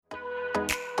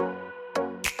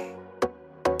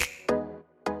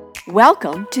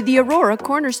Welcome to the Aurora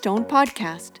Cornerstone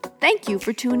Podcast. Thank you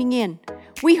for tuning in.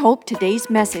 We hope today's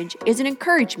message is an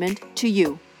encouragement to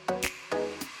you.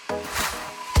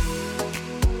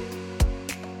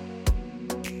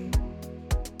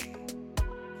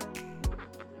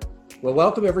 Well,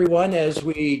 welcome everyone as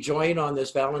we join on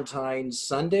this Valentine's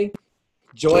Sunday.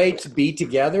 Joy to be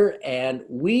together, and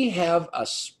we have a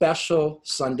special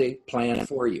Sunday planned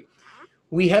for you.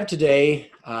 We have today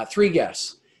three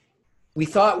guests. We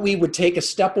thought we would take a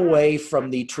step away from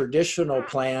the traditional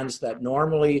plans that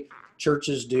normally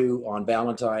churches do on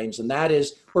Valentine's, and that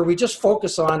is where we just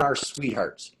focus on our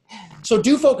sweethearts. So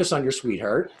do focus on your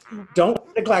sweetheart. Don't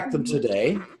neglect them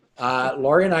today.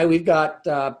 Lori and I, we've got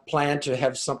planned to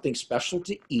have something special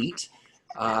to eat.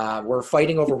 We're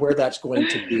fighting over where that's going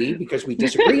to be because we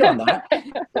disagree on that.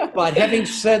 But having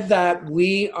said that,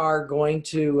 we are going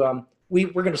to we're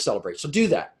going to celebrate. So do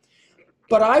that.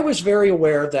 But I was very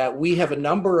aware that we have a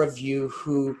number of you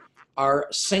who are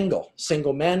single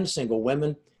men, single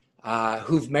women,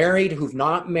 who've married, who've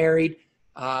not married,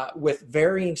 with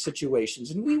varying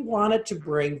situations. And we wanted to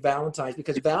bring Valentine's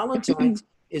because Valentine's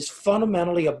is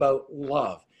fundamentally about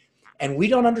love. And we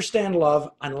don't understand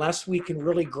love unless we can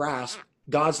really grasp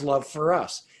God's love for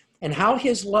us and how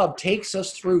his love takes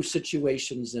us through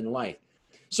situations in life.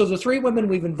 So the three women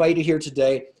we've invited here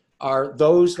today are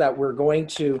those that we're going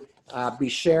to be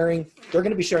sharing. They're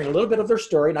going to be sharing a little bit of their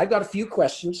story, and I've got a few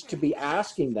questions to be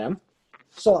asking them.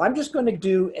 So I'm just going to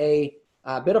do a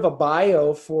bit of a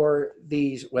bio for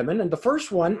these women. And the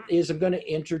first one I'm going to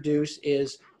introduce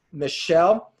is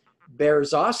Michelle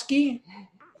Berezovsky.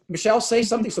 Michelle, say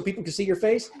something so people can see your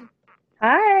face.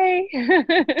 Hi.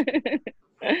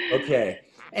 Okay.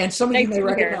 And some of you may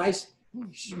recognize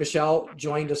Michelle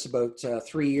joined us about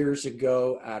 3 years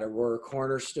ago at Aurora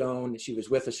Cornerstone. She was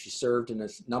with us. She served in a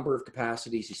number of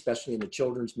capacities, especially in the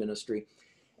children's ministry.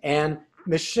 And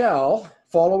Michelle,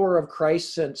 follower of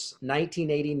Christ since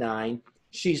 1989,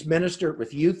 she's ministered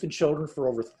with youth and children for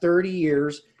over 30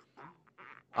 years.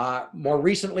 More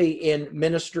recently in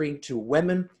ministering to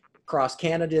women across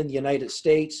Canada and the United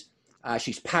States.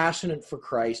 She's passionate for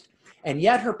Christ, and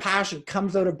yet her passion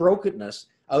comes out of brokenness,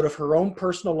 out of her own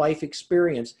personal life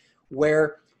experience,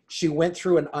 where she went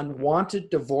through an unwanted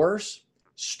divorce,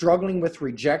 struggling with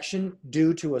rejection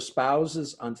due to a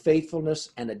spouse's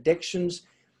unfaithfulness and addictions,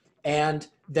 and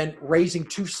then raising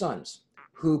two sons,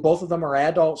 who both of them are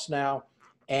adults now,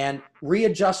 and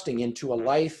readjusting into a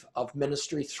life of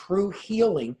ministry through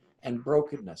healing and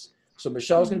brokenness. So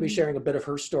Michelle's going to be sharing a bit of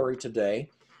her story today.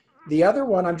 The other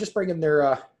one, I'm just bringing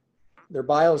their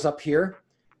bios up here.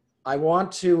 I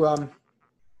want to,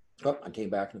 I came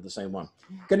back into the same one.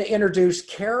 Going to introduce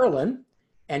Carolyn.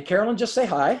 And Carolyn, just say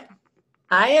hi.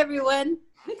 Hi, everyone.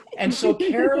 And so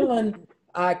Carolyn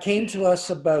came to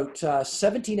us about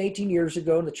 17, 18 years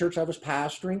ago in the church I was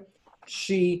pastoring.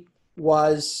 She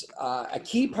was a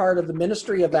key part of the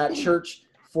ministry of that church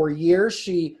for years.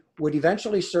 She would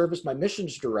eventually serve as my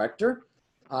missions director,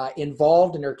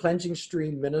 involved in her Cleansing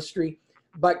Stream ministry.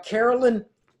 But Carolyn,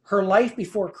 her life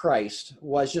before Christ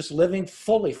was just living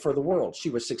fully for the world. She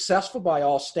was successful by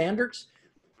all standards.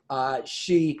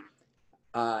 She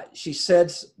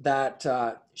says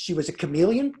that she was a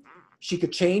chameleon. She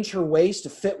could change her ways to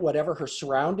fit whatever her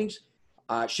surroundings.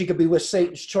 She could be with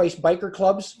Satan's Choice biker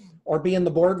clubs or be in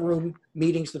the boardroom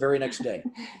meetings the very next day.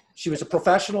 She was a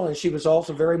professional, and she was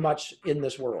also very much in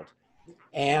this world.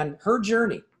 And her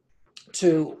journey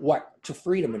to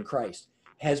freedom in Christ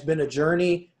has been a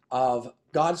journey of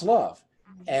God's love.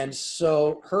 And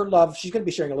so her love, she's going to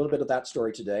be sharing a little bit of that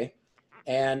story today.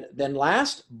 And then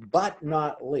last but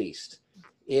not least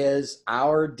is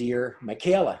our dear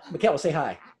Michaela. Michaela, say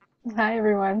hi. Hi,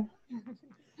 everyone.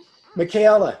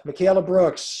 Michaela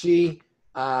Brooks.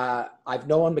 I've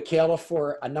known Michaela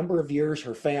for a number of years,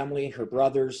 her family, her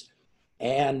brothers,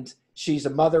 and she's a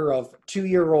mother of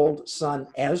 2-year-old son,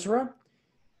 Ezra.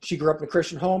 She grew up in a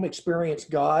Christian home, experienced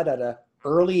God at an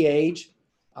early age.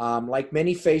 Like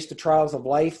many, faced the trials of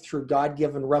life through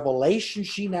God-given revelation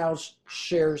she now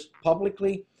shares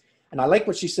publicly. And I like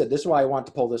what she said. This is why I want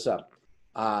to pull this up.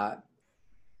 How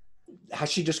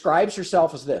she describes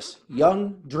herself as this: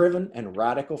 young, driven, and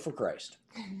radical for Christ.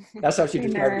 That's how she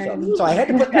describes herself. So I had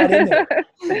to put that in there.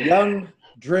 Young,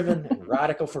 driven, and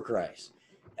radical for Christ.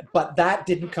 But that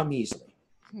didn't come easily.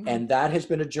 And that has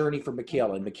been a journey for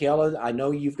Michaela. And Michaela, I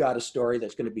know you've got a story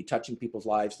that's going to be touching people's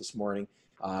lives this morning.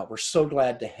 We're so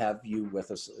glad to have you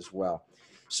with us as well.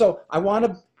 So I want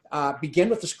to begin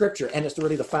with the scripture, and it's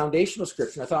really the foundational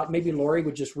scripture. I thought maybe Lori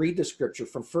would just read the scripture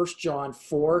from 1 John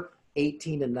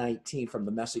 4:18 and 19 from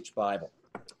the Message Bible.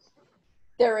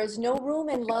 There is no room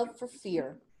in love for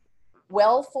fear.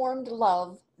 Well-formed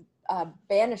love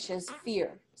banishes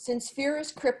fear, since fear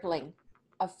is crippling.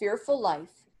 A fearful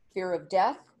life, fear of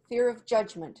death, fear of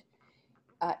judgment,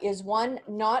 is one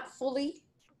not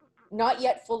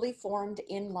yet fully formed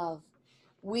in love.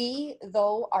 We,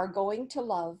 though, are going to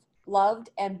love, loved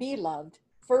and be loved.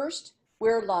 First,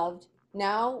 we're loved.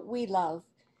 Now we love.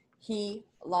 He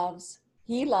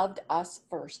loved us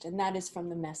first. And that is from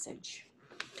the Message.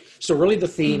 So really the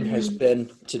theme has been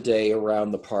today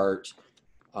around the part,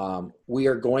 we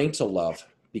are going to love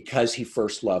because he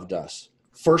first loved us.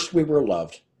 First we were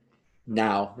loved.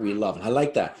 Now we love. And I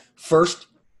like that. First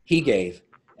he gave,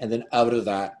 and then out of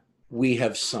that, we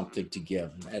have something to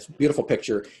give. That's a beautiful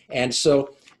picture. And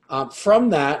so from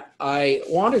that, I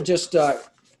want to just,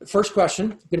 first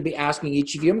question I'm going to be asking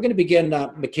each of you. I'm going to begin,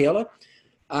 Michaela.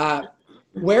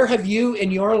 Where have you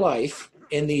in your life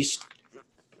in these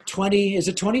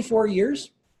 24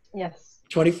 years? Yes.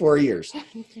 24 years.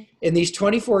 In these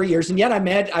 24 years, and yet I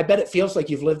bet it feels like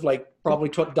you've lived like probably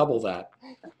double that.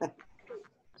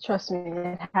 Trust me,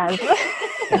 it has.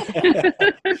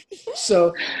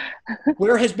 So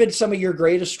where has been some of your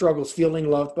greatest struggles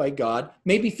feeling loved by God,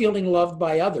 maybe feeling loved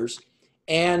by others,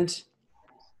 and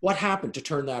what happened to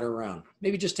turn that around?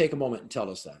 Maybe just take a moment and tell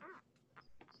us that.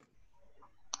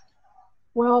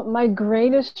 Well, my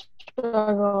greatest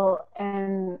struggle,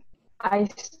 and I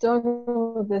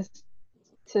struggle with this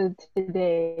to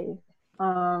today,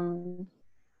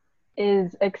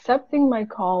 is accepting my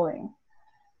calling.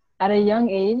 At a young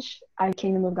age, I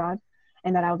came to know God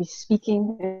and that I'll be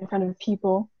speaking in front of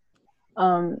people.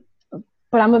 But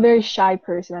I'm a very shy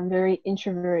person. I'm very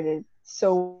introverted.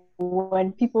 So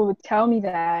when people would tell me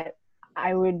that,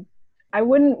 I wouldn't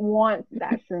want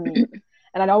that for me.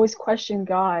 And I'd always question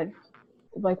God,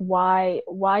 like, why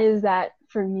is that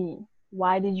for me?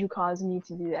 Why did you cause me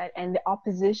to do that? And the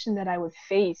opposition that I would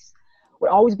face would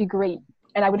always be great.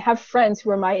 And I would have friends who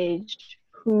were my age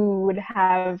who would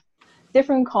have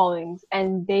different callings,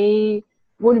 and they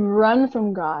would run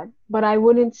from God, but I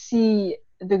wouldn't see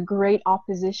the great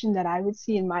opposition that I would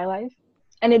see in my life.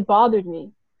 And it bothered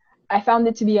me. I found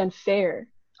it to be unfair.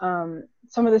 Some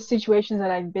of the situations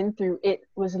that I've been through, it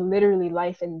was literally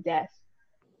life and death.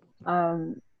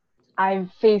 I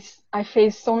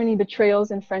faced so many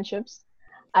betrayals in friendships.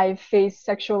 I faced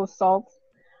sexual assault.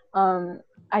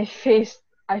 I faced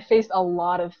a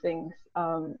lot of things.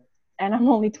 And I'm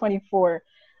only 24.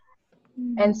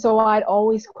 And so I'd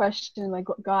always question, like,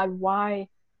 God, why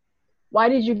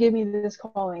did you give me this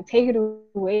calling? Take it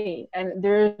away. And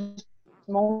there's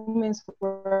moments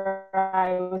where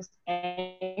I was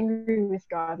angry with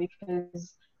God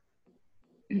because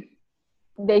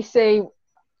they say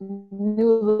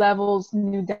new levels,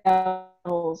 new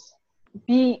devils.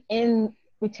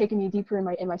 Would take me deeper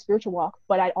in my spiritual walk,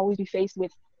 but I'd always be faced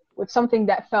with something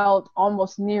that felt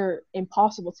almost near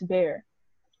impossible to bear.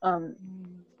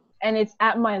 And it's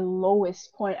at my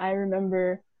lowest point. I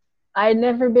remember I had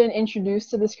never been introduced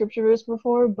to the scripture verse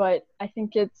before, but I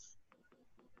think it's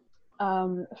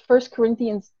 1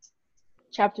 Corinthians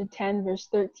chapter 10, verse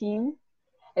 13.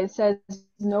 It says,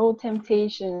 no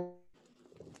temptation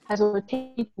has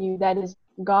overtaken you. That is,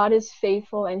 God is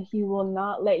faithful and he will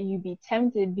not let you be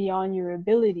tempted beyond your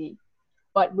ability.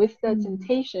 But with that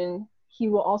temptation, he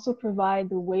will also provide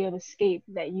the way of escape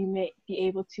that you may be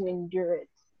able to endure it.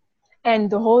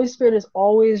 And the Holy Spirit has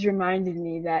always reminded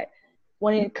me that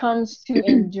when it comes to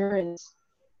endurance,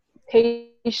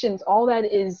 patience, all that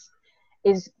is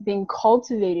being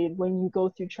cultivated when you go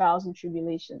through trials and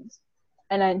tribulations.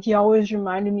 And he always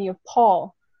reminded me of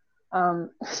Paul,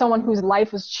 someone whose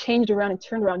life was changed around and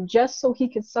turned around just so he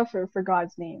could suffer for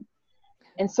God's name.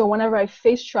 And so whenever I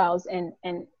face trials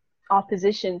and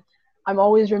opposition, I'm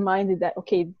always reminded that,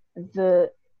 okay,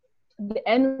 the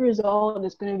end result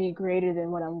is going to be greater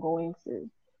than what I'm going through.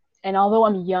 And although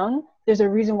I'm young, there's a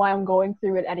reason why I'm going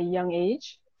through it at a young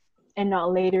age and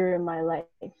not later in my life.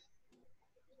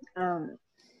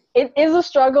 It is a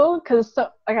struggle because,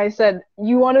 like I said,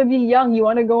 you want to be young, you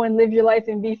want to go and live your life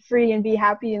and be free and be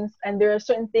happy. And there are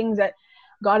certain things that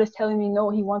God is telling me,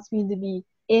 no, he wants me to be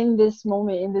in this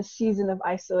moment, in this season of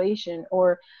isolation,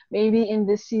 or maybe in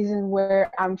this season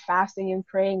where I'm fasting and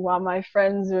praying while my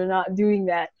friends are not doing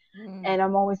that. And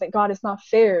I'm always like, God, it's not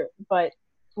fair. But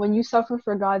when you suffer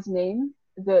for God's name,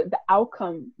 the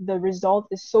outcome, the result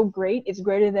is so great. It's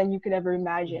greater than you could ever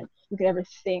imagine, you could ever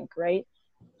think, right?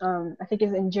 I think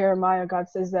it's in Jeremiah, God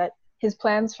says that his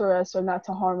plans for us are not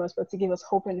to harm us, but to give us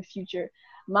hope in the future.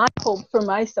 My hope for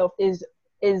myself is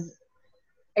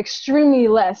extremely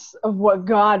less of what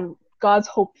God's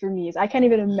hope for me is. I can't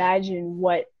even imagine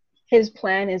what his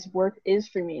plan, his work is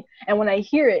for me. And when I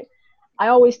hear it, I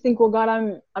always think, well, God,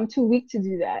 I'm too weak to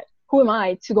do that. Who am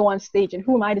I to go on stage, and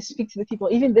who am I to speak to the people?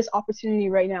 Even this opportunity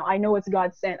right now, I know it's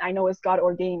God sent. I know it's God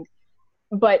ordained.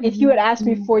 But if you had asked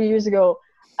me 4 years ago,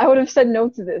 I would have said no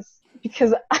to this,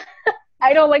 because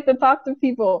I don't like to talk to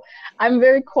people. I'm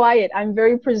very quiet. I'm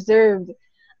very preserved.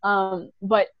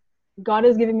 But God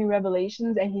has given me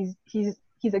revelations, and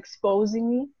he's exposing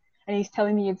me, and he's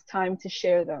telling me it's time to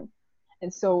share them.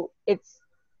 And so it's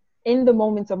in the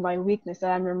moments of my weakness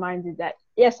that I'm reminded that,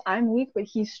 yes, I'm weak, but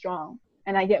he's strong,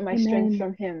 and I get my strength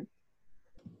from him.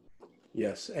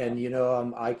 Yes, and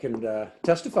I can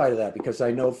testify to that, because I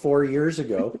know 4 years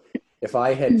ago, if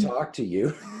I had talked to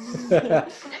you,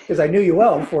 because I knew you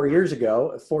well 4 years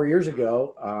ago,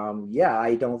 yeah,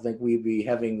 I don't think we'd be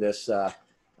having this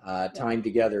time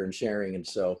together and sharing. And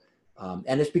so,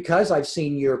 and it's because I've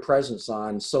seen your presence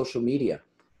on social media,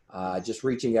 just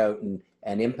reaching out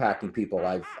and impacting people.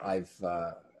 I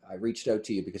reached out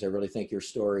to you because I really think your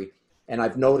story, and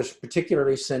I've noticed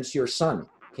particularly since your son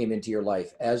came into your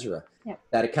life, Ezra,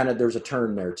 that it kind of, there's a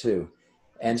turn there too.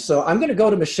 And so I'm going to go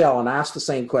to Michelle and ask the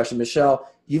same question.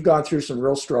 Michelle, you've gone through some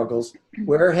real struggles.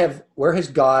 Where has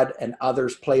God and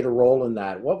others played a role in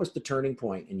that? What was the turning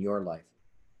point in your life?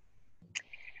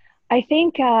 I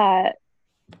think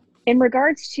in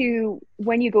regards to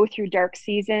when you go through dark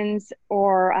seasons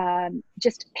or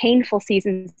just painful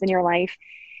seasons in your life,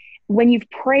 when you've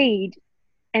prayed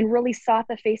and really sought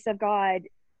the face of God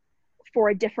for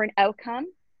a different outcome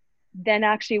than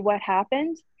actually what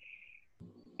happened,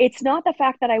 it's not the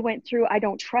fact that I went through, I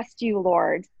don't trust you,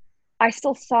 Lord. I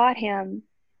still sought him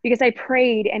because I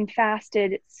prayed and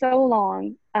fasted so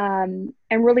long and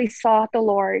really sought the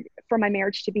Lord for my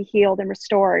marriage to be healed and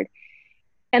restored.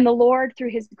 And the Lord, through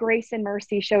his grace and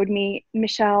mercy, showed me,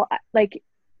 Michelle, like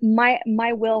my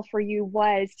will for you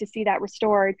was to see that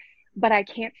restored, but I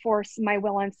can't force my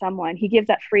will on someone. He gives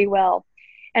that free will.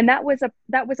 And that was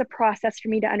a process for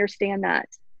me to understand that.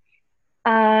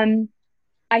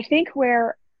 I think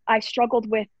where I struggled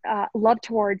with love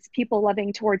towards people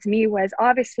loving towards me was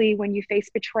obviously when you face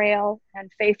betrayal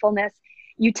and faithfulness,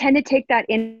 you tend to take that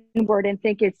inward and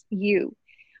think it's you.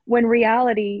 When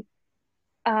reality,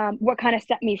 what kind of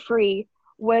set me free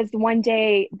was one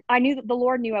day I knew that the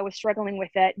Lord knew I was struggling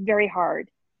with it very hard.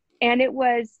 And it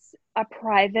was a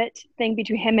private thing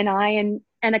between him and I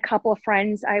and a couple of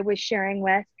friends I was sharing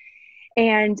with.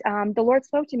 And the Lord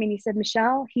spoke to me and he said,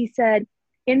 Michelle, he said,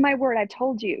 in my word, I've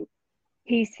told you.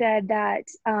 He said that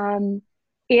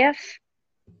if,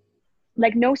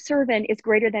 like, no servant is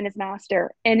greater than his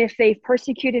master. And if they've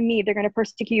persecuted me, they're going to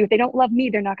persecute you. If they don't love me,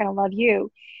 they're not going to love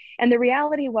you. And the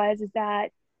reality is that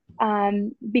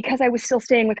because I was still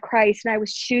staying with Christ and I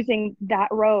was choosing that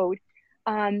road,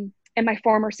 and my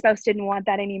former spouse didn't want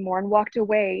that anymore and walked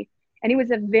away. And he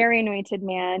was a very anointed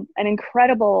man, an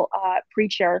incredible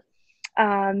preacher,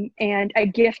 and a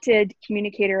gifted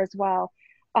communicator as well.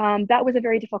 That was a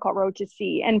very difficult road to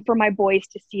see, and for my boys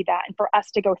to see that and for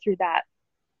us to go through that.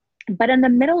 But in the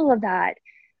middle of that,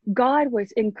 God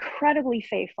was incredibly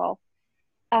faithful.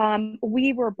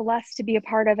 We were blessed to be a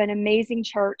part of an amazing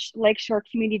church, Lakeshore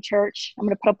Community Church. I'm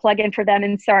going to put a plug in for them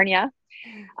in Sarnia.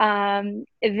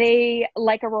 They,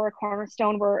 like Aurora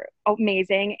Cornerstone, were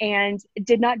amazing and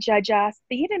did not judge us.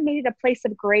 They even made it a place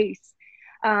of grace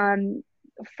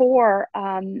for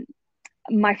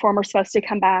my former spouse to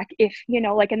come back, if,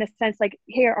 like in the sense, like,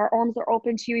 here, our arms are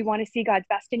open to you. We want to see God's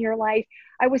best in your life.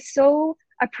 I was so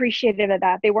appreciative of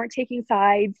that. They weren't taking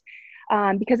sides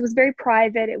because it was very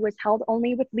private. It was held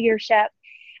only with leadership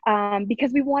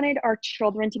because we wanted our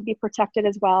children to be protected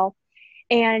as well.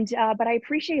 And, but I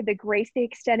appreciated the grace they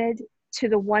extended to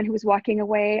the one who was walking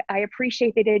away. I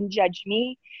appreciate they didn't judge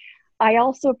me. I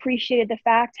also appreciated the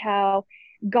fact how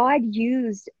God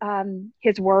used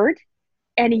his word,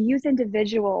 and he used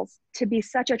individuals to be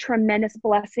such a tremendous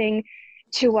blessing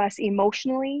to us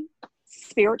emotionally,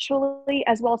 spiritually,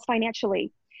 as well as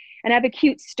financially. And I have a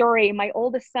cute story. My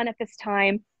oldest son at this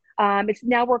time,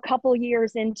 we're a couple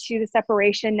years into the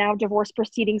separation. Now divorce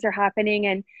proceedings are happening.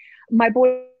 And my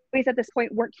boys at this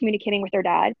point weren't communicating with their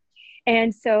dad.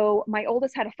 And so my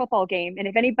oldest had a football game. And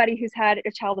if anybody who's had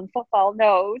a child in football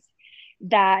knows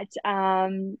that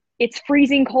it's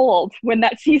freezing cold when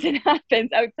that season happens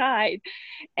outside.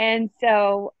 And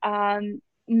so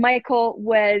Michael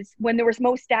when there was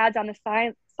most dads on the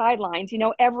sidelines,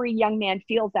 every young man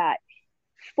feels that.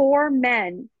 4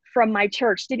 men from my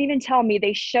church didn't even tell me.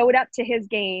 They showed up to his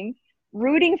game,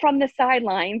 rooting from the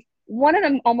sidelines. One of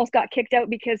them almost got kicked out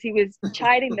because he was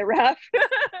chiding the ref.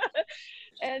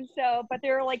 And so, but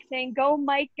they were like saying, "Go,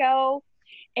 Mike, go."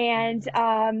 And it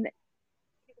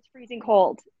was freezing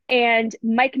cold. And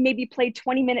Mike maybe played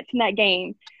 20 minutes in that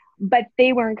game. but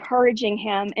they were encouraging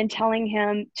him and telling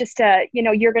him just to,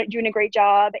 you're doing a great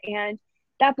job. And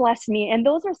that blessed me. And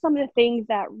those are some of the things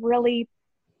that really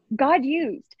God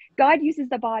used. God uses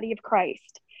the body of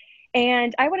Christ.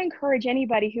 And I would encourage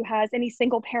anybody who has any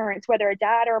single parents, whether a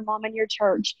dad or a mom in your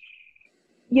church,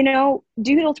 do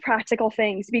those practical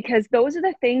things, because those are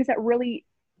the things that really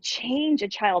change a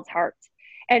child's heart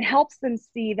and helps them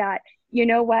see that,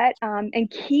 and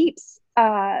keeps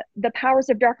the powers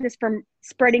of darkness from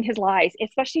spreading his lies,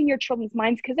 especially in your children's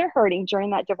minds, because they're hurting during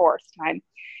that divorce time.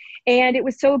 And it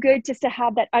was so good just to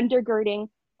have that undergirding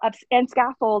and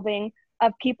scaffolding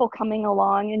of people coming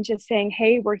along and just saying,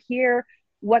 hey, we're here.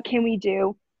 What can we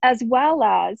do? As well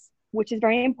as, which is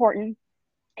very important,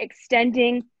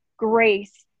 extending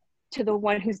grace to the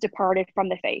one who's departed from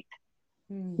the faith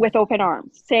with open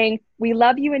arms, saying, we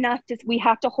love you enough we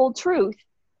have to hold truth.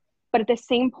 But at the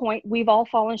same point, we've all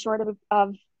fallen short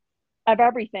of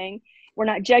everything. We're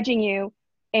not judging you.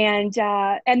 And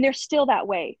they're still that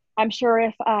way. I'm sure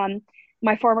if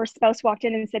my former spouse walked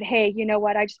in and said, hey, you know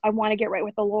what, I want to get right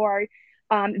with the Lord,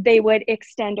 they would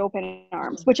extend open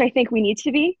arms, which I think we need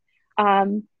to be.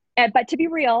 But to be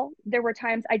real, there were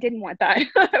times I didn't want that.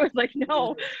 I was like,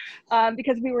 no,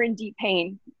 because we were in deep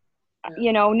pain.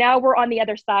 Now we're on the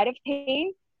other side of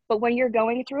pain, but when you're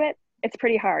going through it, it's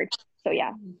pretty hard. So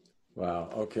yeah. Wow.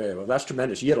 Okay. Well, that's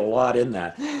tremendous. You had a lot in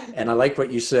that. And I like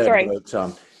what you said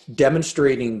about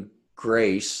demonstrating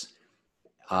grace,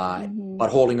 but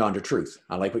holding on to truth.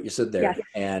 I like what you said there. Yes.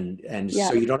 And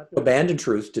so you don't have to abandon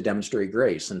truth to demonstrate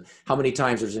grace. And how many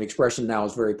times there's an expression now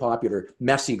is very popular,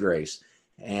 messy grace.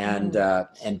 And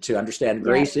to understand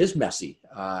grace is messy.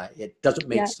 It doesn't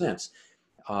make sense.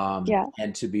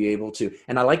 And to be able to,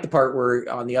 and I like the part where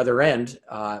on the other end,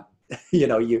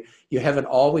 you haven't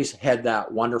always had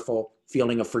that wonderful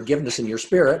feeling of forgiveness in your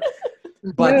spirit,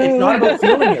 but it's not about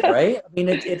feeling it, right? I mean,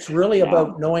 it's really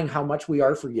about knowing how much we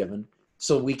are forgiven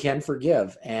so we can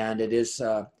forgive. And it's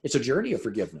a journey of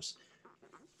forgiveness.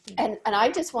 And I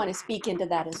just want to speak into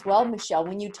that as well, Michelle.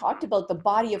 When you talked about the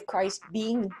body of Christ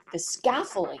being the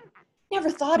scaffolding,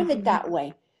 never thought of it that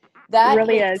way. That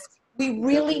really is. We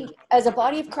really, as a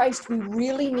body of Christ, we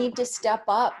really need to step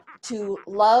up to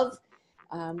love,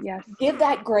 give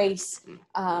that grace,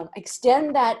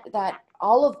 extend that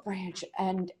olive branch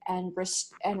and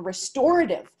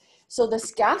restorative. So the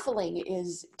scaffolding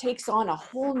takes on a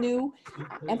whole new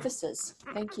emphasis.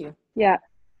 Thank you. Yeah.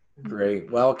 Great.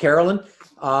 Well, Carolyn,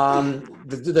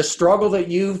 the struggle that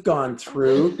you've gone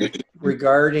through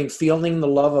regarding feeling the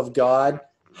love of God,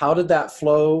 how did that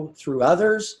flow through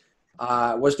others?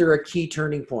 Was there a key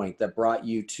turning point that brought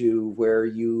you to where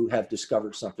you have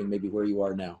discovered something, maybe where you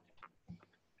are now?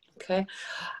 Okay.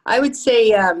 I would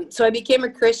say, so I became a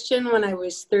Christian when I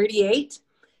was 38.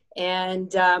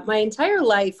 And my entire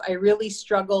life, I really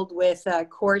struggled with a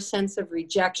core sense of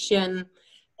rejection.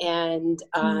 And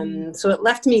so it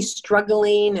left me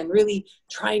struggling and really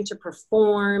trying to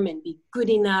perform and be good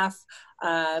enough.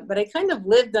 But I kind of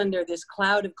lived under this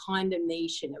cloud of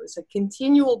condemnation. It was a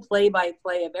continual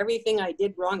play-by-play of everything I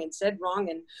did wrong and said wrong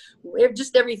and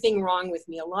just everything wrong with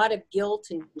me. A lot of guilt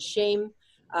and shame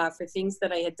for things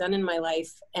that I had done in my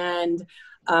life. And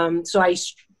so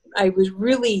I was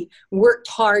really worked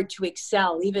hard to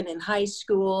excel, even in high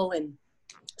school and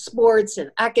sports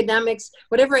and academics.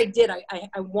 Whatever I did,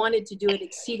 I wanted to do it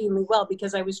exceedingly well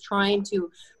because I was trying to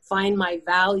find my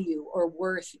value or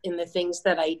worth in the things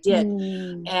that I did.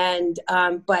 And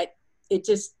but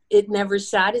it never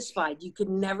satisfied. You could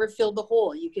never fill the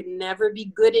hole. You could never be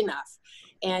good enough.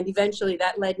 And eventually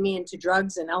that led me into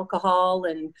drugs and alcohol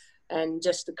and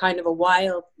just a kind of a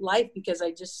wild life because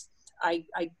I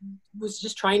was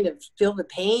just trying to feel the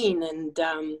pain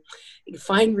and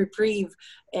find reprieve.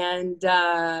 And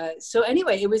so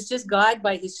anyway, it was just God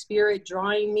by his Spirit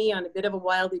drawing me on a bit of a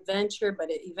wild adventure,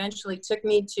 but it eventually took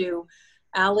me to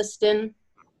Alliston,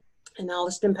 an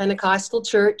Alliston Pentecostal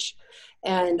church.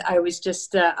 And I was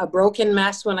just a broken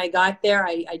mess when I got there.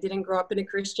 I didn't grow up in a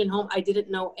Christian home. I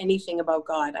didn't know anything about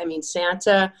God. I mean,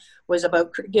 Santa was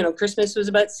about, Christmas was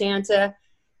about Santa.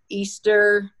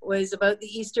 Easter was about the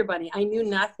Easter Bunny. I knew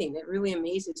nothing. It really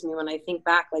amazes me when I think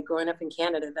back, like growing up in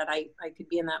Canada, that I could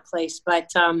be in that place.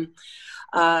 But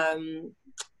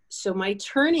so my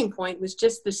turning point was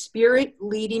just the Spirit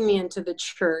leading me into the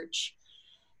church.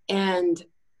 And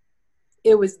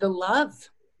it was the love.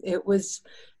 It was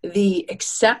the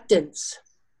acceptance,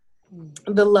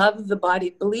 the love of the body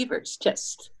of believers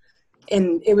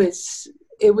and it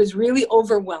was really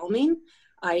overwhelming.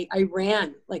 I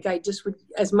ran, like I just would,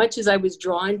 as much as I was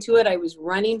drawn to it, I was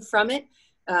running from it.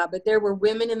 But there were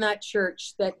women in that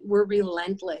church that were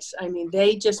relentless. I mean,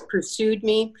 they just pursued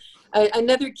me.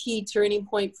 Another key turning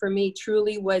point for me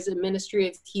truly was a ministry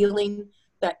of healing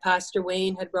that Pastor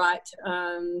Wayne had brought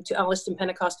to Elliston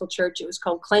Pentecostal Church. It was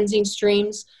called Cleansing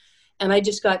Streams. And I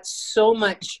just got so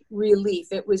much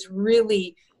relief. It was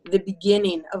really the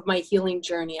beginning of my healing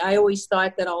journey. I always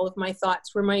thought that all of my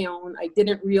thoughts were my own. I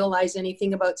didn't realize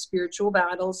anything about spiritual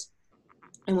battles.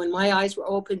 And when my eyes were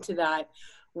open to that,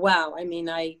 wow, I mean,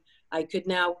 I could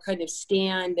now kind of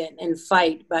stand and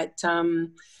fight. But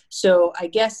so I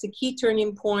guess the key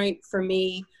turning point for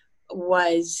me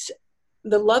was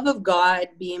the love of God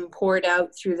being poured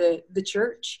out through the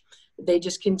church. They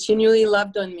just continually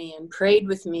loved on me and prayed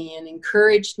with me and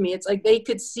encouraged me. It's like they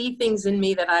could see things in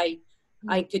me that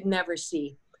I could never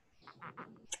see.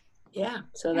 Yeah,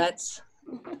 so that's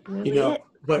really it.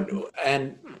 But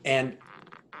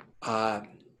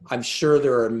I'm sure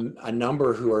there are a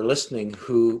number who are listening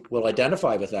who will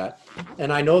identify with that.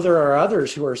 And I know there are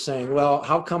others who are saying, well,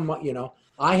 how come,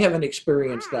 I haven't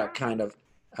experienced that kind of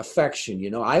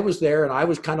affection. I was there and I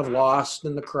was kind of lost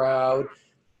in the crowd.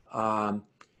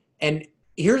 And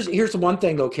here's the one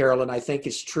thing though, Carolyn, I think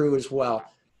is true as well.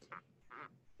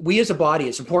 We as a body,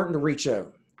 it's important to reach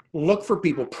out, look for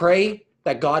people, pray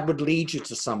that God would lead you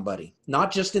to somebody,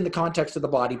 not just in the context of the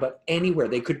body, but anywhere.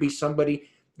 They could be somebody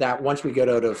that once we get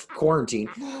out of quarantine,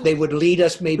 they would lead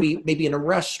us maybe in a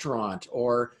restaurant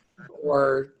or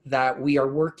that we are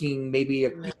working maybe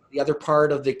the other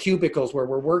part of the cubicles where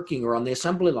we're working or on the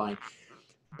assembly line.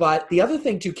 But the other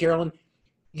thing too, Carolyn,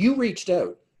 you reached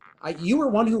out. You were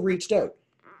one who reached out.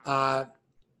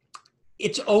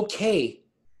 It's okay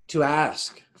to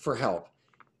ask for help.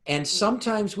 And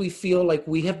sometimes we feel like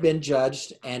we have been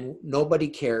judged and nobody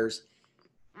cares.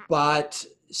 But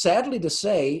sadly to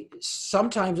say,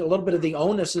 sometimes a little bit of the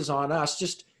onus is on us.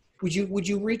 Just would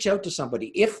you reach out to somebody?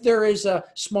 If there is a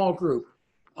small group,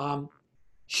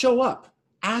 show up,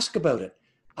 ask about it.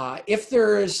 If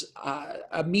there is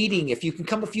a meeting, if you can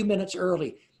come a few minutes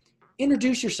early,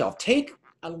 introduce yourself. Take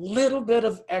a little bit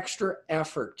of extra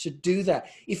effort to do that.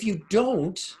 If you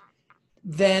don't,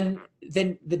 then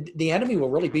the enemy will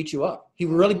really beat you up. He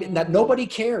will really, that nobody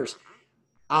cares.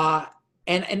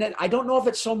 And I don't know if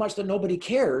it's so much that nobody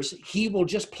cares. He will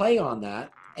just play on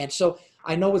that. And so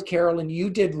I know with Carolyn, you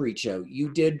did reach out. You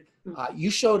did. You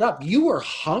showed up. You were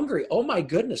hungry. Oh my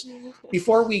goodness!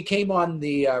 Before we came on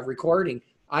the recording,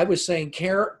 I was saying,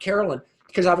 Carolyn,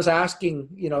 because I was asking,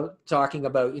 talking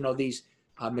about, these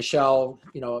Michelle,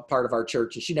 part of our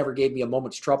church, and she never gave me a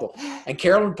moment's trouble. And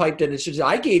Carolyn piped in and she said,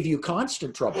 I gave you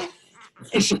constant trouble.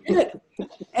 And she did.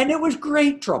 And it was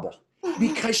great trouble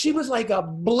because she was like a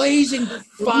blazing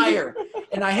fire.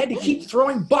 And I had to keep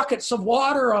throwing buckets of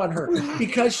water on her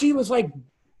because she was like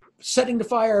setting to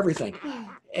fire everything.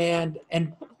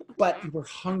 But you were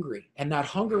hungry. And that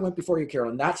hunger went before you,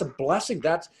 Carolyn. That's a blessing.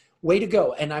 That's way to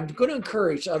go. And I'm going to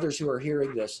encourage others who are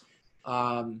hearing this.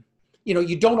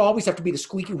 You don't always have to be the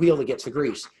squeaky wheel that gets the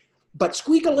grease, but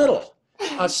squeak a little.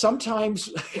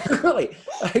 Sometimes really,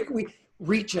 we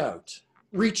reach out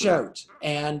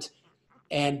and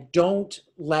don't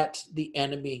let the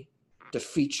enemy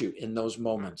defeat you in those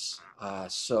moments.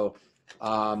 So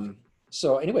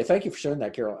anyway, thank you for sharing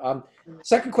that, Carol.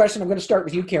 Second question, I'm going to start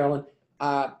with you, Carolyn.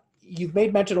 You've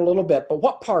made mention a little bit, but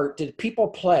what part did people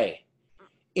play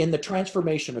in the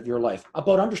transformation of your life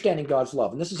about understanding God's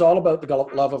love? And this is all about the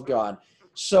love of God.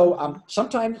 So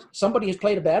sometimes somebody has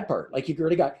played a bad part, like you've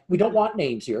already got, we don't want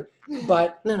names here,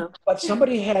 but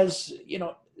somebody has,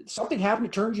 something happened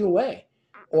that turned you away,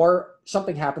 or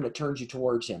something happened that turns you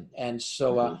towards him. And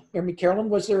so, Carolyn,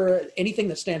 was there anything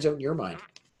that stands out in your mind?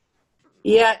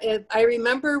 Yeah, I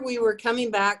remember we were coming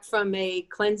back from a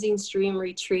cleansing stream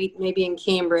retreat, maybe in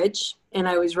Cambridge, and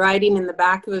I was riding in the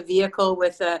back of a vehicle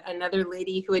with another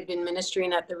lady who had been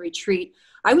ministering at the retreat.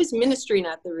 I was ministering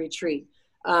at the retreat,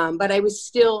 but I was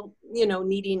still, in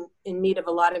need of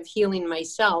a lot of healing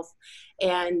myself.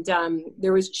 And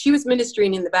she was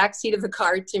ministering in the back seat of the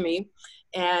car to me,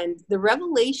 and the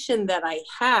revelation that I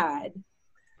had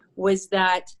was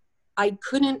that I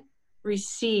couldn't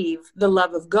receive the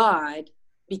love of God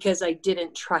because I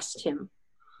didn't trust him.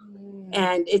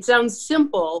 And it sounds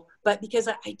simple, but because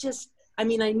I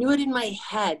knew it in my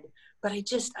head, but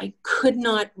I could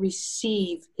not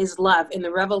receive his love. And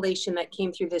the revelation that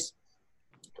came through this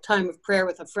time of prayer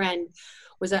with a friend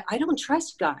was that I don't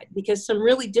trust God, because some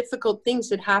really difficult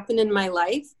things had happened in my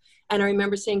life. And I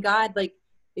remember saying, God, like,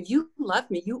 if you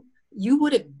loved me, you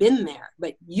would have been there,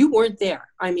 but you weren't there.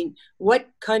 I mean, what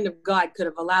kind of God could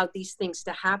have allowed these things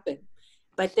to happen?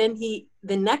 But then the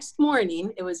next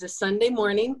morning, it was a Sunday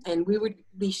morning, and we would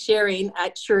be sharing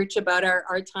at church about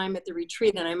our time at the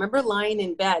retreat. And I remember lying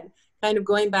in bed, kind of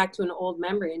going back to an old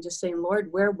memory and just saying,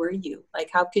 Lord, where were you? Like,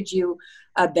 how could you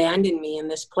abandon me in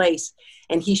this place?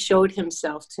 And he showed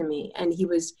himself to me. And he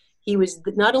was,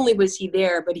 not only was he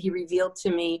there, but he revealed to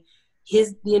me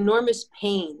the enormous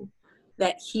pain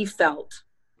that he felt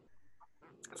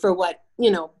for what,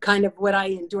 kind of what I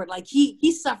endured. Like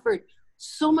he suffered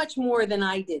so much more than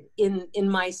I did in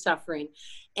my suffering.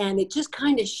 And it just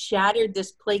kind of shattered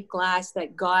this plate glass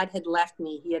that God had left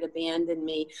me. He had abandoned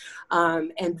me.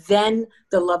 And then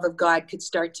the love of God could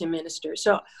start to minister.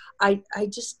 So I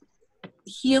just,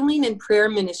 healing and prayer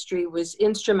ministry was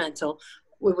instrumental.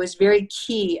 It was very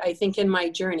key, I think, in my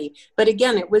journey. But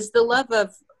again, it was the love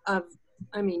of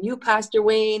you, Pastor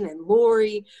Wayne, and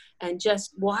Lori, and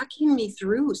just walking me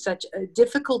through such a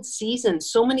difficult season,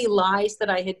 so many lies that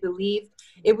I had believed.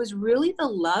 It was really the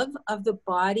love of the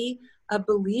body of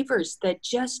believers that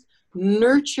just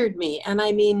nurtured me. And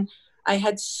I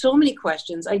had so many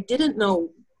questions. I didn't know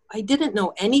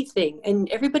anything. And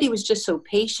everybody was just so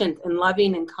patient and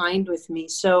loving and kind with me.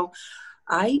 So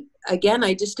I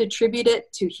just attribute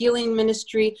it to healing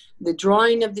ministry, the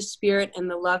drawing of the Spirit, and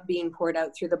the love being poured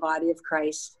out through the body of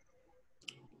Christ.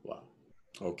 Wow.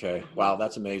 Okay. Wow.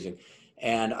 That's amazing.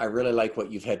 And I really like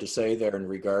what you've had to say there in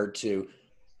regard to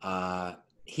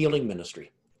healing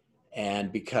ministry.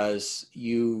 And because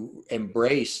you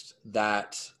embraced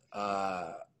that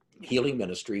healing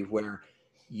ministry where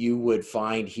you would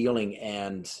find healing,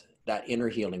 and that inner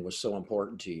healing was so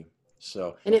important to you.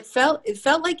 So, and it felt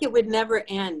like it would never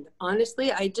end.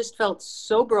 Honestly, I just felt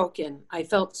so broken. I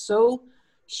felt so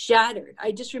shattered.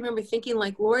 I just remember thinking,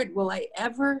 like, Lord, will I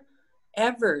ever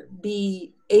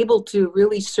be able to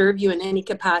really serve you in any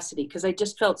capacity? Because I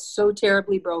just felt so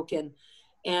terribly broken.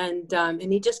 And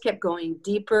he just kept going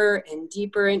deeper and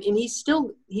deeper, and he's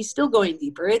still going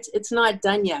deeper. It's not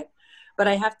done yet. But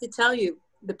I have to tell you,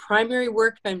 the primary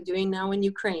work I'm doing now in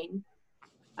Ukraine,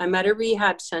 I'm at a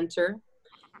rehab center.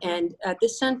 And at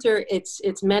this center,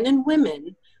 it's men and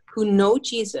women who know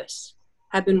Jesus,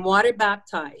 have been water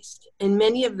baptized, and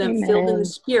many of them filled in the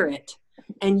Spirit,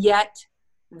 and yet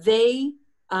they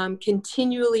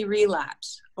continually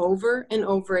relapse over and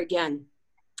over again.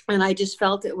 And I just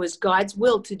felt it was God's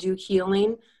will to do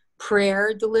healing,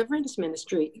 prayer, deliverance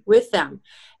ministry with them.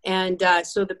 And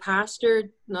so the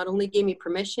pastor not only gave me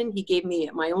permission, he gave me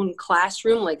my own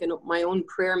classroom, like my own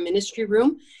prayer ministry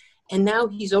room. And now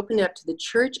he's opened it up to the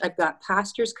church. I've got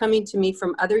pastors coming to me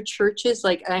from other churches.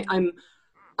 Like I'm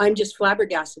just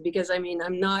flabbergasted, because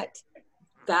I'm not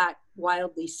that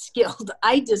wildly skilled.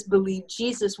 I just believe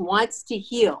Jesus wants to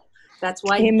heal. That's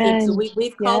why he came. So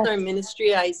we've called our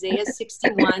ministry Isaiah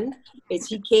 61. It's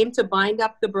he came to bind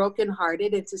up the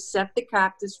brokenhearted and to set the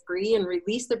captives free and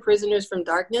release the prisoners from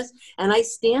darkness. And I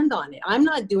stand on it. I'm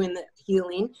not doing the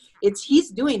healing. He's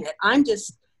doing it. I'm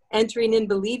just entering in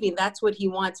believing that's what he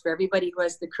wants for everybody who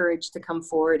has the courage to come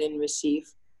forward and receive.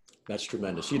 That's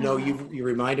tremendous. You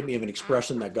reminded me of an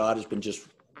expression that God has been just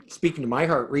speaking to my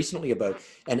heart recently about,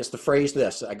 and it's the phrase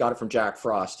this, I got it from Jack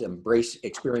Frost,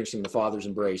 experiencing the Father's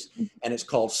embrace. And it's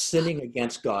called sinning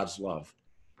against God's love,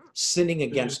 sinning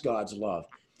against God's love.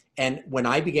 And when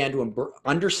I began to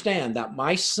understand that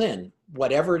my sin,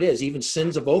 whatever it is, even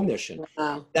sins of omission,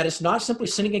 that it's not simply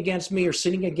sinning against me or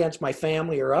sinning against my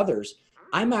family or others,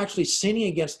 I'm actually sinning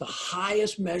against the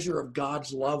highest measure of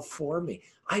God's love for me.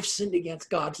 I've sinned against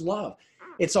God's love.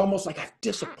 It's almost like I've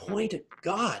disappointed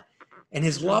God, and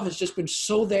his love has just been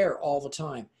so there all the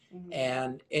time.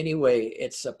 And anyway,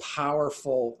 it's a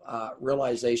powerful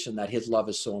realization that his love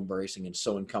is so embracing and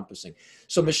so encompassing.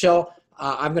 So Michelle,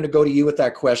 I'm going to go to you with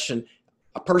that question.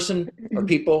 A person or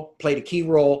people played a key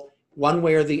role one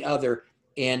way or the other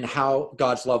in how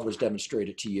God's love was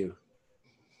demonstrated to you.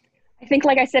 I think,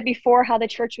 like I said before, how the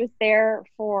church was there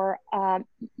for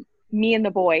me and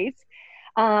the boys.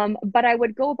 But I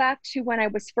would go back to when I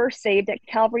was first saved at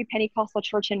Calvary Pentecostal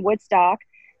Church in Woodstock.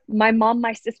 My mom,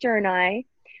 my sister, and I,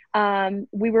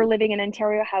 we were living in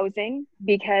Ontario housing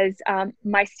because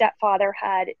my stepfather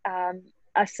had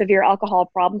a severe alcohol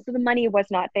problem. So the money was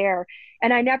not there.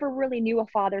 And I never really knew a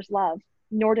father's love,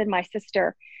 nor did my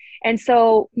sister. And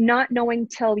so not knowing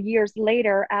till years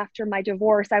later after my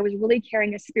divorce, I was really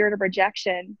carrying a spirit of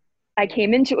rejection. I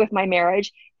came into it with my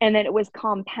marriage, and then it was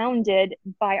compounded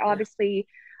by obviously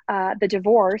the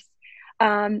divorce.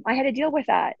 I had to deal with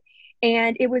that.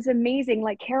 And it was amazing.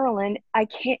 Like Carolyn,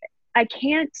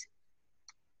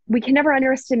 we can never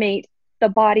underestimate the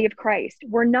body of Christ.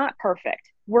 We're not perfect.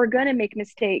 We're going to make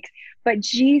mistakes, but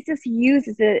Jesus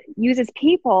uses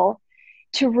people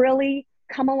to really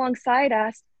come alongside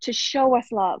us to show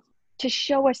us love, to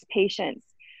show us patience.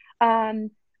 I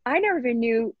never even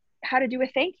knew how to do a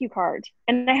thank you card.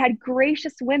 And I had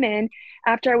gracious women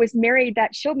after I was married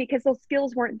that showed me, because those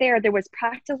skills weren't there. There was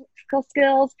practical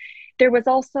skills. There was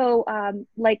also,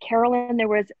 like Carolyn, there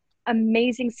was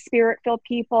amazing spirit-filled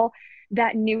people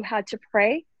that knew how to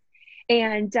pray.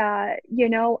 And,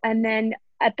 and then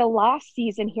at the last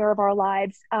season here of our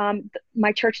lives,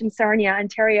 my church in Sarnia,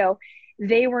 Ontario,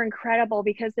 they were incredible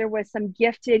because there was some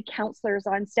gifted counselors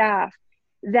on staff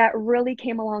that really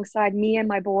came alongside me and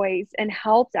my boys and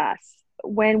helped us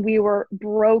when we were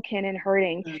broken and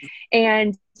hurting.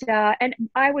 And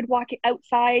I would walk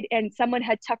outside and someone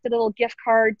had tucked a little gift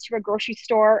card to a grocery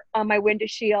store on my window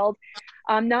shield,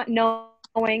 not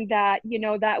knowing that,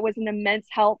 that was an immense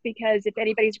help, because if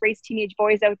anybody's raised teenage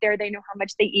boys out there, they know how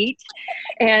much they eat.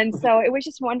 And so it was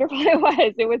just wonderful.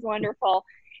 It was wonderful.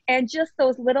 And just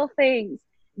those little things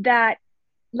that,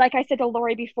 like I said to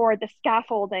Lori before, the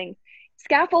scaffolding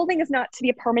is not to be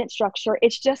a permanent structure.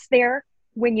 It's just there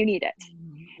when you need it.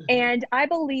 And I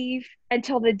believe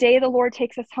until the day the Lord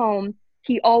takes us home,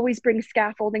 he always brings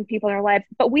scaffolding people in our lives,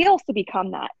 but we also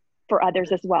become that for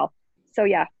others as well. So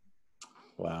yeah.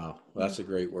 Wow. That's a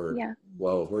great word. Yeah.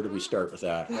 Whoa. Where do we start with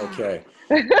that? Okay.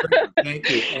 Thank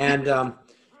you. And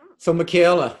so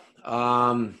Michaela,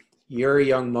 you're a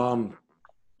young mom,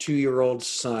 2-year-old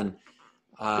son.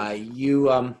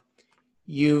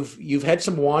 You've had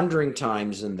some wandering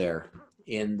times in there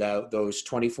in those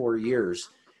 24 years.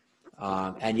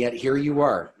 And yet here you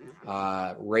are,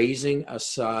 raising a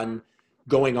son,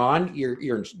 going on.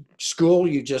 You're in school.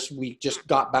 We just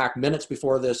got back minutes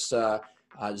before this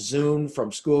Zoom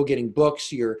from school, getting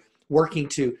books. You're working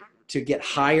to get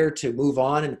hired, to move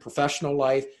on in professional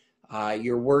life.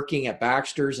 You're working at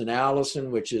Baxter's in Allison,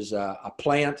 which is a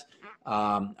plant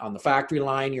on the factory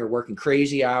line. You're working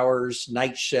crazy hours,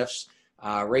 night shifts,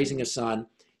 raising a son.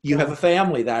 You have a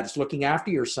family that's looking after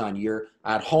your son. You're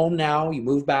at home now. You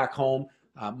moved back home.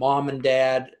 Mom and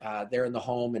dad, they're in the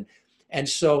home. And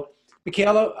so,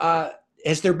 Michaela,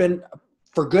 has there been,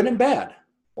 for good and bad,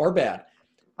 or bad,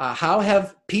 how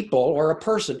have people or a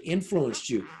person influenced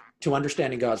you to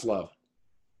understanding God's love?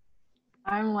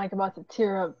 I'm like about to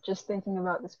tear up just thinking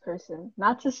about this person.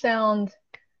 Not to sound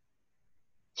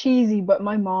cheesy, but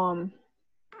my mom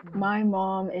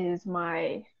is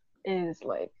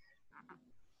like,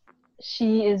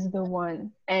 she is the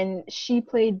one, and she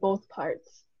played both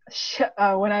parts.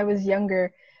 When I was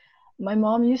younger, my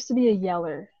mom used to be a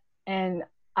yeller, and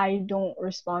I don't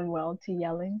respond well to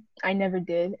yelling. I never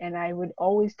did, and I would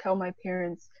always tell my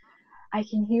parents, I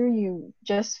can hear you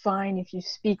just fine if you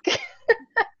speak.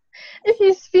 If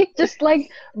you speak just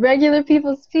like regular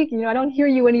people speak, I don't hear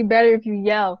you any better if you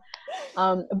yell.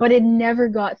 But it never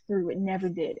got through. It never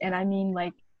did. And I mean,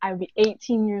 like, I would be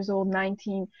 18 years old,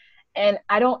 19, and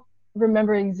I don't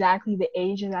remember exactly the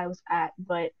age that I was at,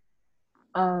 but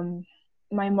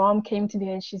my mom came to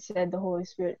me and she said the Holy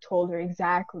Spirit told her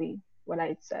exactly what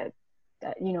I said,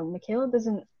 that Michaela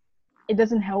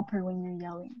doesn't help her when you're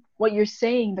yelling. What you're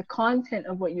saying, the content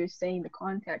of what you're saying, the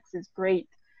context is great,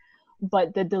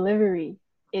 but the delivery,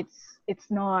 it's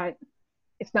not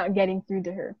getting through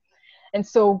to her. And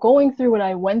so going through what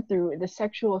I went through, the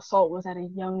sexual assault was at a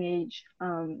young age,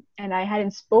 and I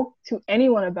hadn't spoke to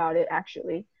anyone about it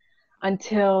actually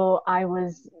until I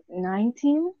was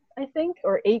 19, I think,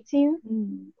 or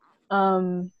 18.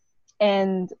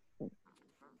 And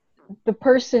the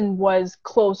person was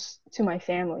close to my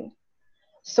family,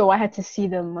 so I had to see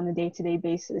them on a day-to-day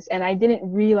basis, and I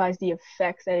didn't realize the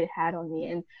effects that it had on me.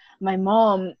 And my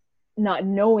mom, not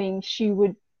knowing, she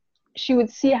would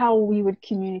see how we would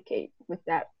communicate with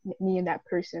me and that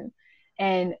person,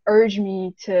 and urge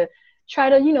me to try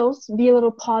to be a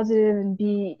little positive and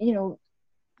be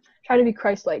try to be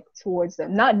Christ-like towards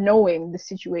them, not knowing the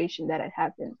situation that had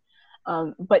happened.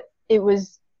 But it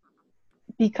was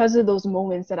because of those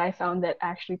moments that I found that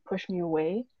actually pushed me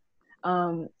away.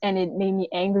 And it made me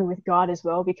angry with God as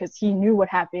well, because he knew what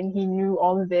happened. He knew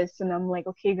all of this. And I'm like,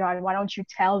 okay, God, why don't you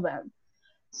tell them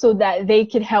so that they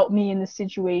could help me in the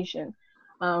situation?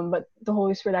 But the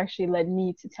Holy Spirit actually led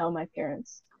me to tell my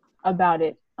parents about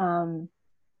it.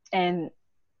 And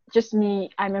just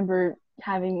me, I remember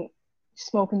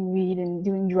smoking weed and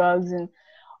doing drugs, and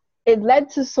it led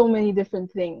to so many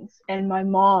different things. And my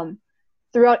mom,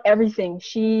 throughout everything,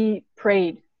 she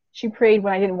prayed. She prayed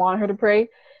when I didn't want her to pray.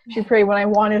 She prayed when I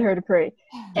wanted her to pray.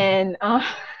 And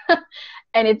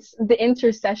and it's the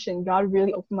intercession. God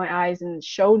really opened my eyes and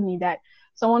showed me that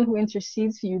someone who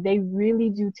intercedes for you, they really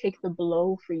do take the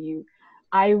blow for you.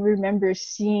 I remember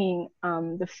seeing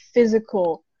the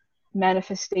physical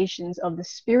manifestations of the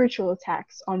spiritual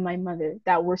attacks on my mother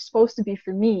that were supposed to be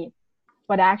for me,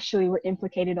 but actually were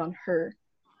implicated on her.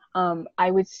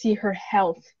 I would see her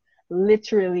health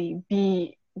literally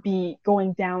be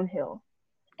going downhill,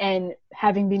 and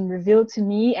having been revealed to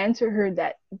me and to her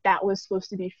that that was supposed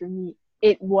to be for me,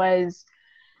 it's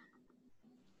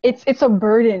a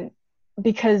burden,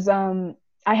 because I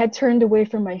had turned away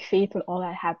from my faith when all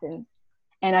that happened,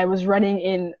 and I was running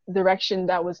in a direction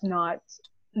that was not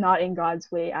in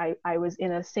God's way. I was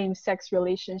in a same-sex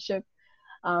relationship.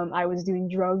 I was doing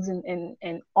drugs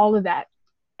and all of that.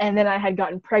 And then I had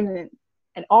gotten pregnant.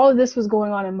 And all of this was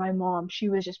going on, and my mom, she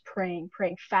was just praying,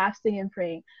 fasting and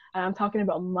praying. And I'm talking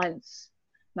about months,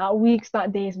 not weeks,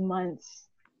 not days, months,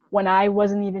 when I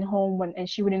wasn't even home, and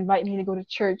she would invite me to go to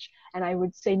church, and I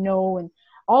would say no, and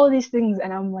all of these things.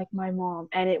 And I'm like, my mom.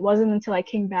 And it wasn't until I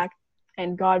came back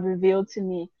and God revealed to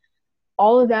me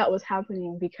all of that was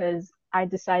happening because I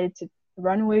decided to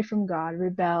run away from God,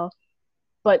 rebel.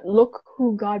 But look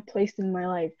who God placed in my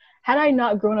life. Had I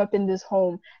not grown up in this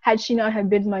home, had she not have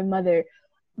been my mother,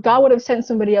 God would have sent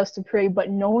somebody else to pray.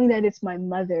 But knowing that it's my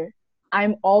mother,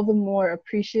 I'm all the more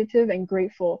appreciative and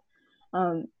grateful,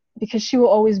 because she will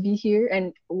always be here.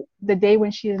 And the day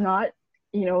when she is not,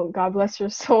 God bless her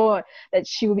soul, that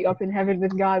she will be up in heaven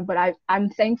with God. But I'm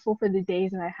thankful for the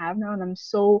days that I have now, and I'm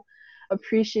so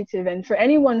appreciative. And for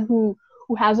anyone who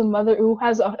has a mother, who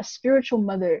has a spiritual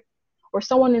mother, or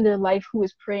someone in their life who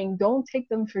is praying, don't take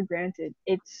them for granted.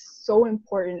 It's so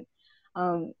important.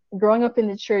 Growing up in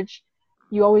the church,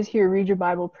 you always hear read your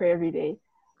Bible, pray every day.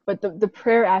 But the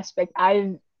prayer aspect,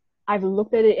 I've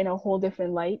looked at it in a whole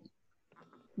different light.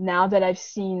 Now that I've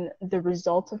seen the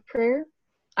result of prayer,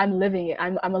 I'm living it.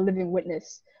 I'm a living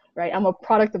witness, right? I'm a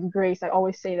product of grace. I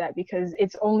always say that because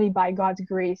it's only by God's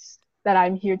grace that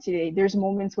I'm here today. There's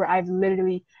moments where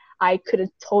I could have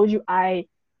told you I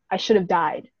should have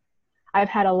died. I've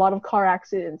had a lot of car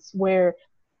accidents where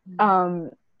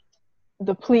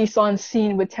the police on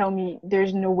scene would tell me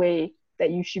there's no way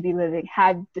that you should be living.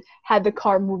 Had the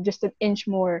car moved just an inch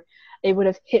more, it would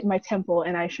have hit my temple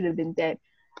and I should have been dead.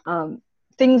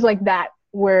 Things like that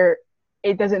where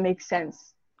it doesn't make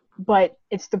sense. But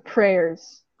it's the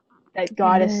prayers that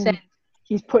God has sent.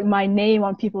 He's put my name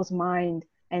on people's mind,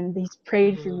 and he's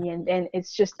prayed for me, and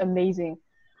it's just amazing.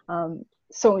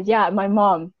 So yeah, my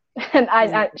mom, and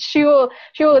she will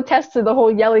attest to the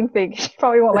whole yelling thing. She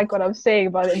probably won't like what I'm saying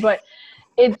about it, but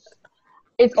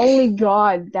it's only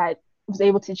God that was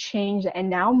able to change that. And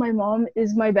now my mom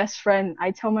is my best friend.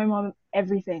 I tell my mom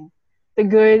everything, the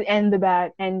good and the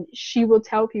bad, and she will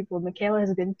tell people, Michaela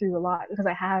has been through a lot, because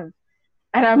I have.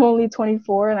 And I'm only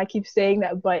 24, and I keep saying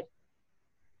that, but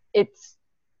it's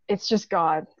just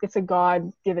God. It's a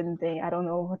God-given thing. I don't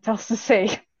know what else to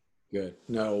say. Good.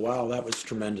 No, wow, that was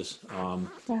tremendous.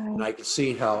 And I can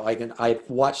see how I've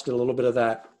watched a little bit of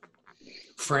that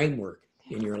framework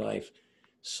in your life.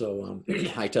 So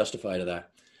I testify to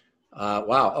that.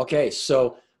 Wow. Okay.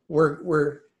 So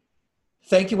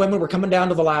thank you, women. We're coming down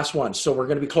to the last one. So we're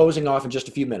going to be closing off in just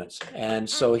a few minutes. And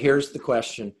so here's the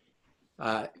question.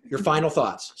 Your final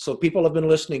thoughts. So people have been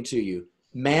listening to you,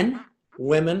 men,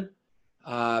 women,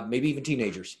 maybe even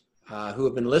teenagers, who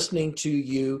have been listening to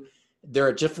you. They're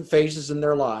at different phases in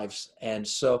their lives. And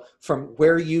so from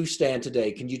where you stand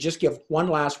today, can you just give one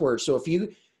last word? So if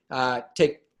you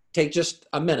take just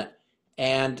a minute,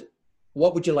 and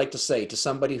what would you like to say to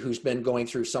somebody who's been going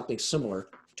through something similar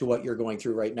to what you're going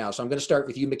through right now? So I'm going to start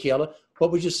with you, Michaela.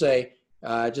 What would you say?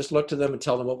 Just look to them and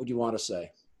tell them, what would you want to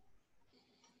say?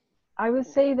 I would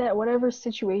say that whatever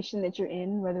situation that you're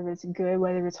in, whether it's good,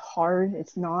 whether it's hard,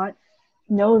 it's not,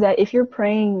 know that if you're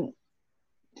praying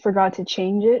for God to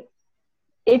change it,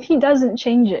 if he doesn't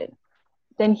change it,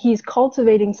 then he's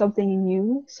cultivating something in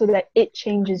you so that it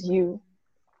changes you.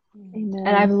 Amen.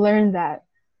 And I've learned that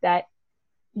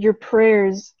your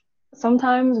prayers,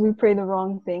 sometimes we pray the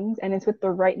wrong things, and it's with the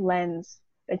right lens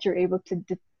that you're able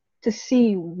to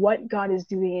see what God is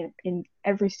doing in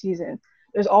every season.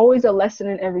 There's always a lesson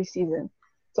in every season.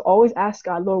 So always ask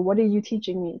God, Lord, what are you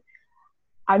teaching me?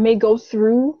 I may go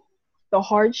through the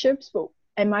hardships, but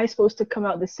am I supposed to come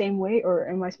out the same way, or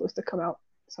am I supposed to come out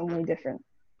some way different?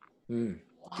 Good.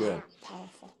 Wow,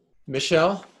 powerful.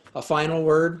 Michelle, a final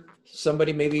word.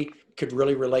 Somebody maybe could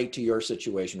really relate to your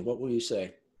situation. What will you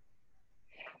say?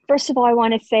 First of all, I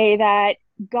want to say that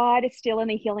God is still in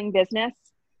the healing business.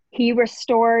 He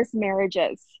restores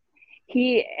marriages.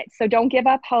 So don't give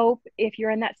up hope if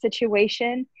you're in that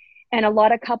situation. And a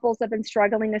lot of couples have been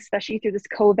struggling, especially through this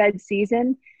COVID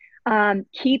season.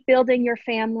 Keep building your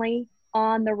family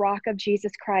on the rock of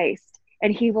Jesus Christ,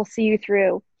 and he will see you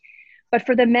through. But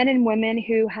for the men and women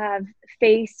who have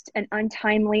faced an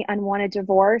untimely, unwanted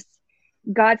divorce,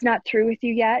 God's not through with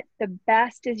you yet. The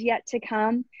best is yet to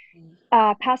come.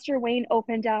 Pastor Wayne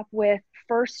opened up with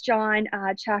 1 John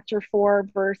chapter 4,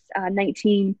 verse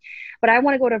 19. But I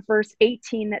want to go to verse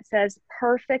 18 that says,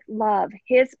 perfect love,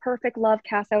 his perfect love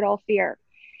casts out all fear.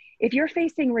 If you're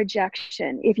facing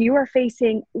rejection, if you are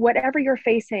facing whatever you're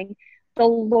facing, the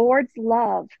Lord's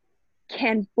love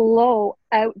can blow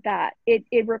out that. It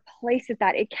replaces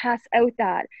that. It casts out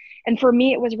that. And for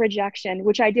me, it was rejection,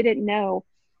 which I didn't know.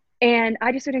 And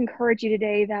I just would encourage you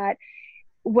today that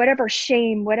whatever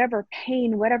shame, whatever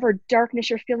pain, whatever darkness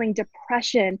you're feeling,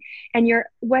 depression, and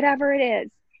whatever it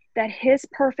is, that his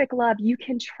perfect love, you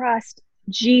can trust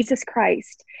Jesus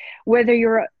Christ.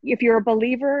 If you're a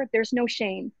believer, there's no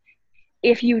shame.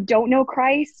 If you don't know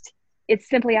Christ, it's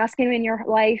simply asking him in your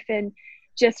life and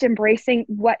just embracing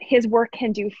what his work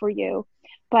can do for you.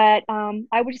 But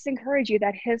I would just encourage you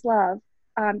that his love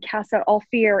casts out all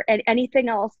fear and anything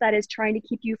else that is trying to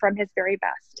keep you from his very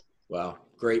best. Wow.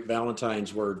 Great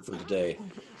Valentine's word for today.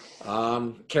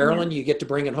 Carolyn, you get to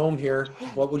bring it home here.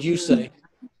 What would you say?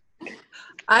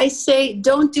 I say,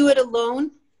 don't do it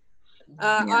alone.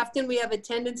 Often we have a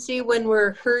tendency when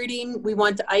we're hurting, we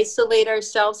want to isolate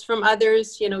ourselves from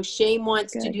others. Shame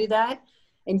wants to do that.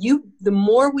 And the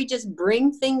more we just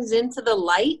bring things into the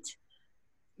light,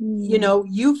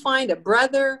 you find a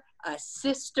brother, a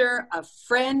sister, a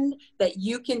friend that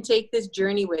you can take this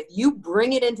journey with. You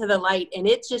bring it into the light and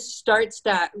it just starts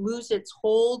to lose its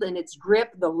hold and its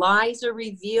grip. The lies are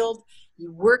revealed.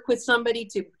 You work with somebody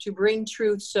to bring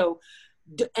truth.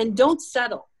 And don't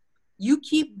settle. You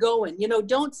keep going.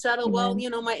 Don't settle.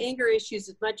 Amen. Well, my anger issues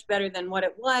is much better than what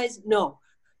it was. No,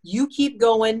 you keep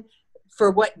going for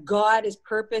what God has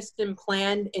purposed and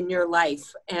planned in your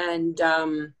life. And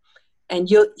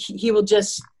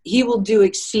he will do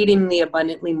exceedingly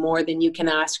abundantly more than you can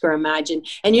ask or imagine.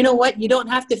 And you know what? You don't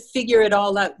have to figure it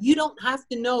all out. You don't have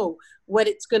to know what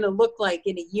it's going to look like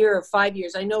in a year or 5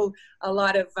 years. I know a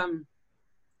lot of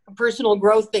personal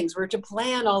growth things where to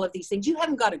plan all of these things. You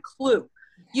haven't got a clue.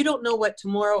 You don't know what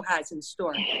tomorrow has in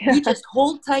store. You just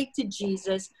hold tight to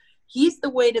Jesus. He's the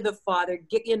way to the Father.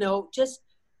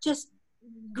 Just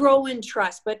grow in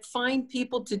trust, but find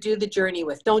people to do the journey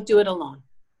with. Don't do it alone.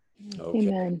 Okay.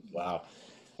 Amen. Wow.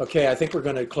 Okay, I think we're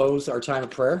going to close our time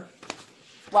of prayer.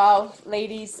 Wow,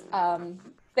 ladies,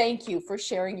 thank you for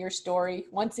sharing your story.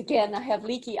 Once again, I have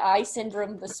leaky eye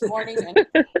syndrome this morning, and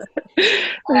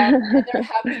they're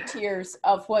happy tears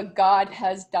of what God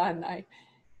has done.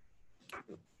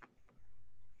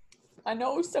 I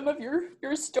know some of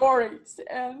your stories,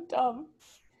 and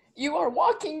you are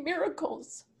walking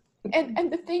miracles.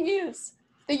 And the thing is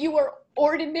that you are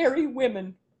ordinary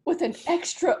women with an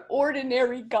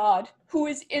extraordinary God who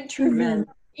is intervening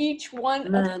each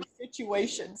one of the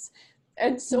situations.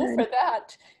 And so for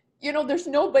that, there's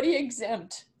nobody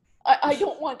exempt. I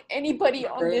don't want anybody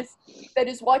on this that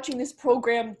is watching this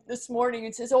program this morning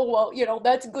and says, oh, well,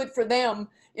 that's good for them,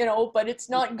 but it's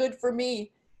not good for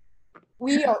me.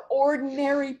 We are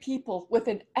ordinary people with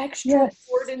an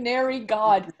extraordinary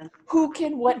God who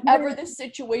can, whatever the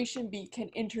situation be, can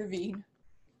intervene.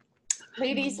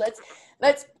 Ladies,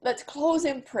 let's close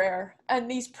in prayer, and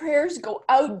these prayers go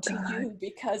out to you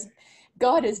because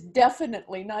God is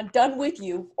definitely not done with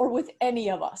you or with any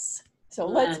of us. So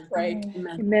let's pray.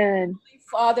 Amen.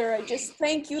 Father, I just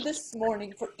thank you this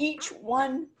morning for each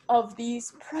one of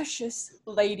these precious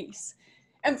ladies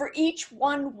and for each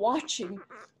one watching.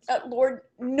 Lord,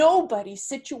 nobody's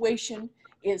situation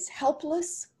is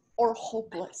helpless or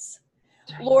hopeless.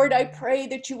 Lord, I pray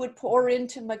that you would pour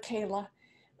into Michaela.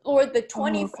 Lord, the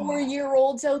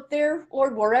 24-year-olds out there,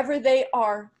 Lord, wherever they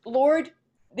are, Lord,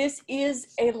 this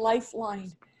is a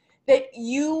lifeline that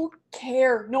you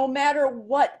care no matter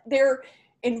what they're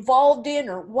involved in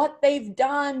or what they've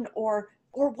done or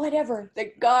whatever,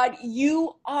 that God,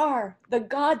 you are the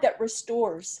God that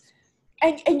restores.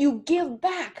 And you give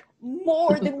back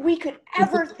more than we could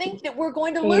ever think that we're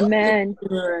going to lose. Amen.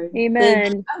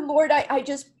 Amen. And Lord, I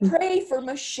just pray for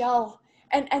Michelle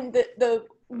and the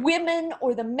women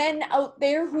or the men out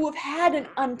there who have had an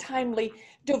untimely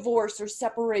divorce or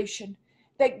separation,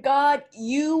 that God,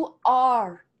 you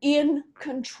are in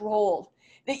control,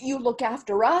 that you look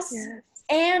after us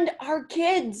and our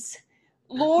kids.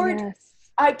 Lord,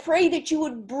 I pray that you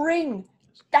would bring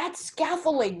that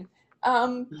scaffolding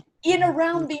in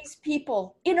around these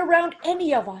people, in around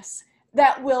any of us,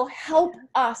 that will help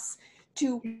us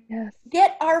to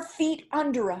get our feet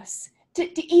under us,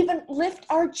 to even lift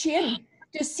our chin,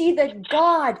 to see that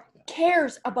God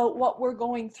cares about what we're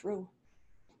going through.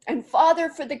 And Father,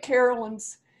 for the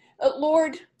Carolyns,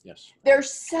 Lord, Yes. They're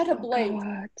set Oh, ablaze.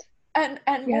 God. And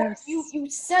Lord, Yes. you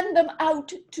send them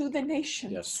out to the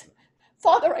nations. Yes.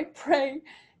 Father, I pray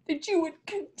that you would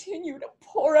continue to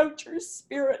pour out your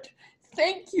Spirit.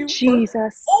 Thank you for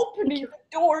Jesus. opening the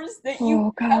doors that you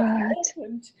Oh, have God.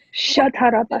 opened. The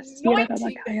Shatarabasirabakaya.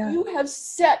 anointing that you have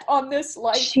set on this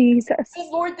life. Jesus.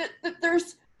 And Lord, that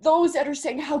there's those that are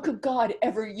saying, how could God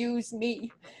ever use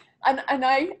me? And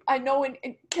I know in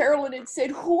Carolyn had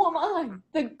said, who am I?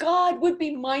 That God would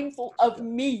be mindful of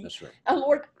me. That's right. And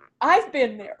Lord, I've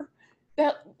been there.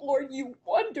 That, Lord, you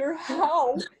wonder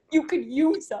how you could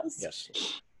use us.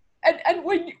 Yes. And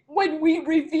when we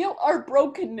reveal our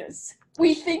brokenness,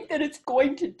 we think that it's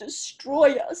going to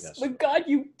destroy us. Yes. But God,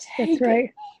 you take That's right.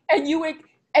 it and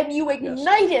you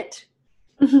ignite it.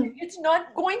 It's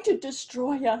not going to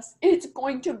destroy us. It's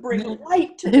going to bring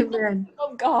light to the Amen. kingdom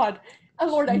of God.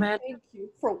 And Lord, I Amen. thank you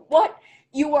for what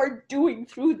you are doing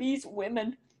through these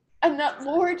women. And that,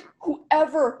 Lord,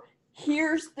 whoever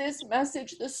hears this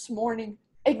message this morning,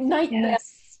 ignite them.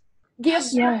 Yes. Give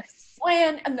them Yes. the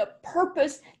plan and the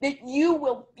purpose that you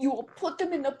will put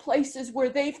them in the places where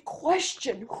they've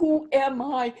questioned, who am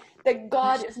I? That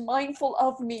God is mindful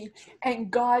of me.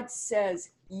 And God says,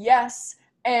 yes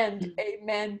and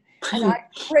amen. And I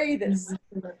pray this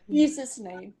in Jesus'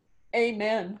 name.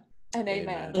 Amen and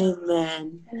amen.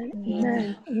 Amen.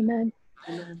 Amen. Amen.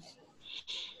 Amen.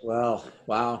 Well,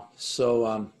 wow.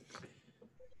 So,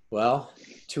 well,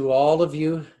 to all of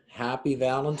you, happy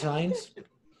Valentine's.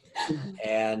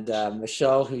 And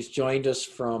Michelle, who's joined us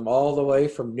from all the way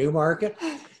from Newmarket.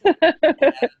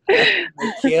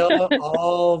 Michaela,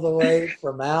 all the way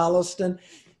from Alliston.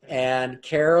 And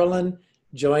Carolyn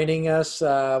joining us.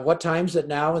 What time is it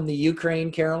now in the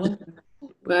Ukraine, Carolyn?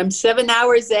 Well, I'm 7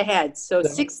 hours ahead, so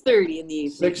 6:30 in the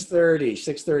evening.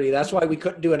 6:30. That's why we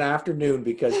couldn't do an afternoon,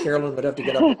 because Carolyn would have to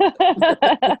get up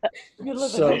Middle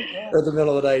of the so, night, yeah. or the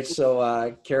middle of the night.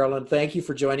 So, Carolyn, thank you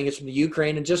for joining us from the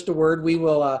Ukraine. And just a word, we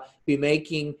will be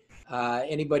making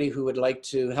anybody who would like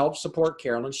to help support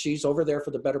Carolyn. She's over there for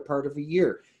the better part of a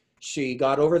year. She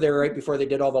got over there right before they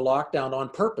did all the lockdown on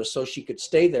purpose so she could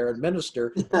stay there and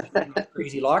minister the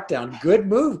crazy lockdown. Good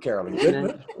move, Carolyn.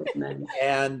 Good move.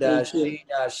 And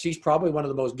she's probably one of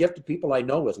the most gifted people I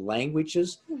know with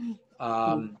languages.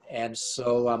 And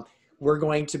so we're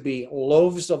going to be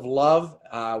loaves of love.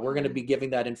 We're going to be giving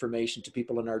that information to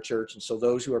people in our church. And so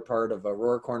those who are part of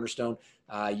Aurora Cornerstone,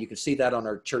 you can see that on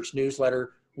our church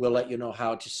newsletter. We'll let you know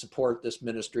how to support this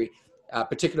ministry,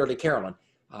 particularly Carolyn.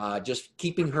 Just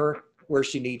keeping her where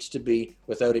she needs to be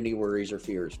without any worries or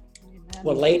fears. Amen.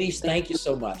 Well, ladies, thank you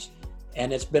so much.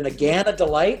 And it's been again a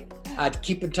delight.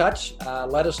 Keep in touch.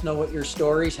 Let us know what your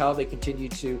stories, how they continue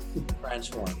to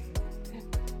transform.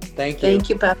 Thank you. Thank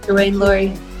you, Pastor Wayne,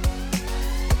 Lori.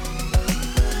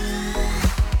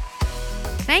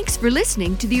 Thanks for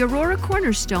listening to the Aurora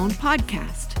Cornerstone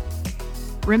podcast.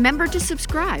 Remember to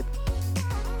subscribe.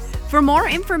 For more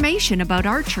information about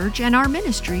our church and our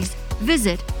ministries,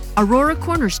 visit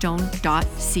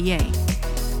auroracornerstone.ca.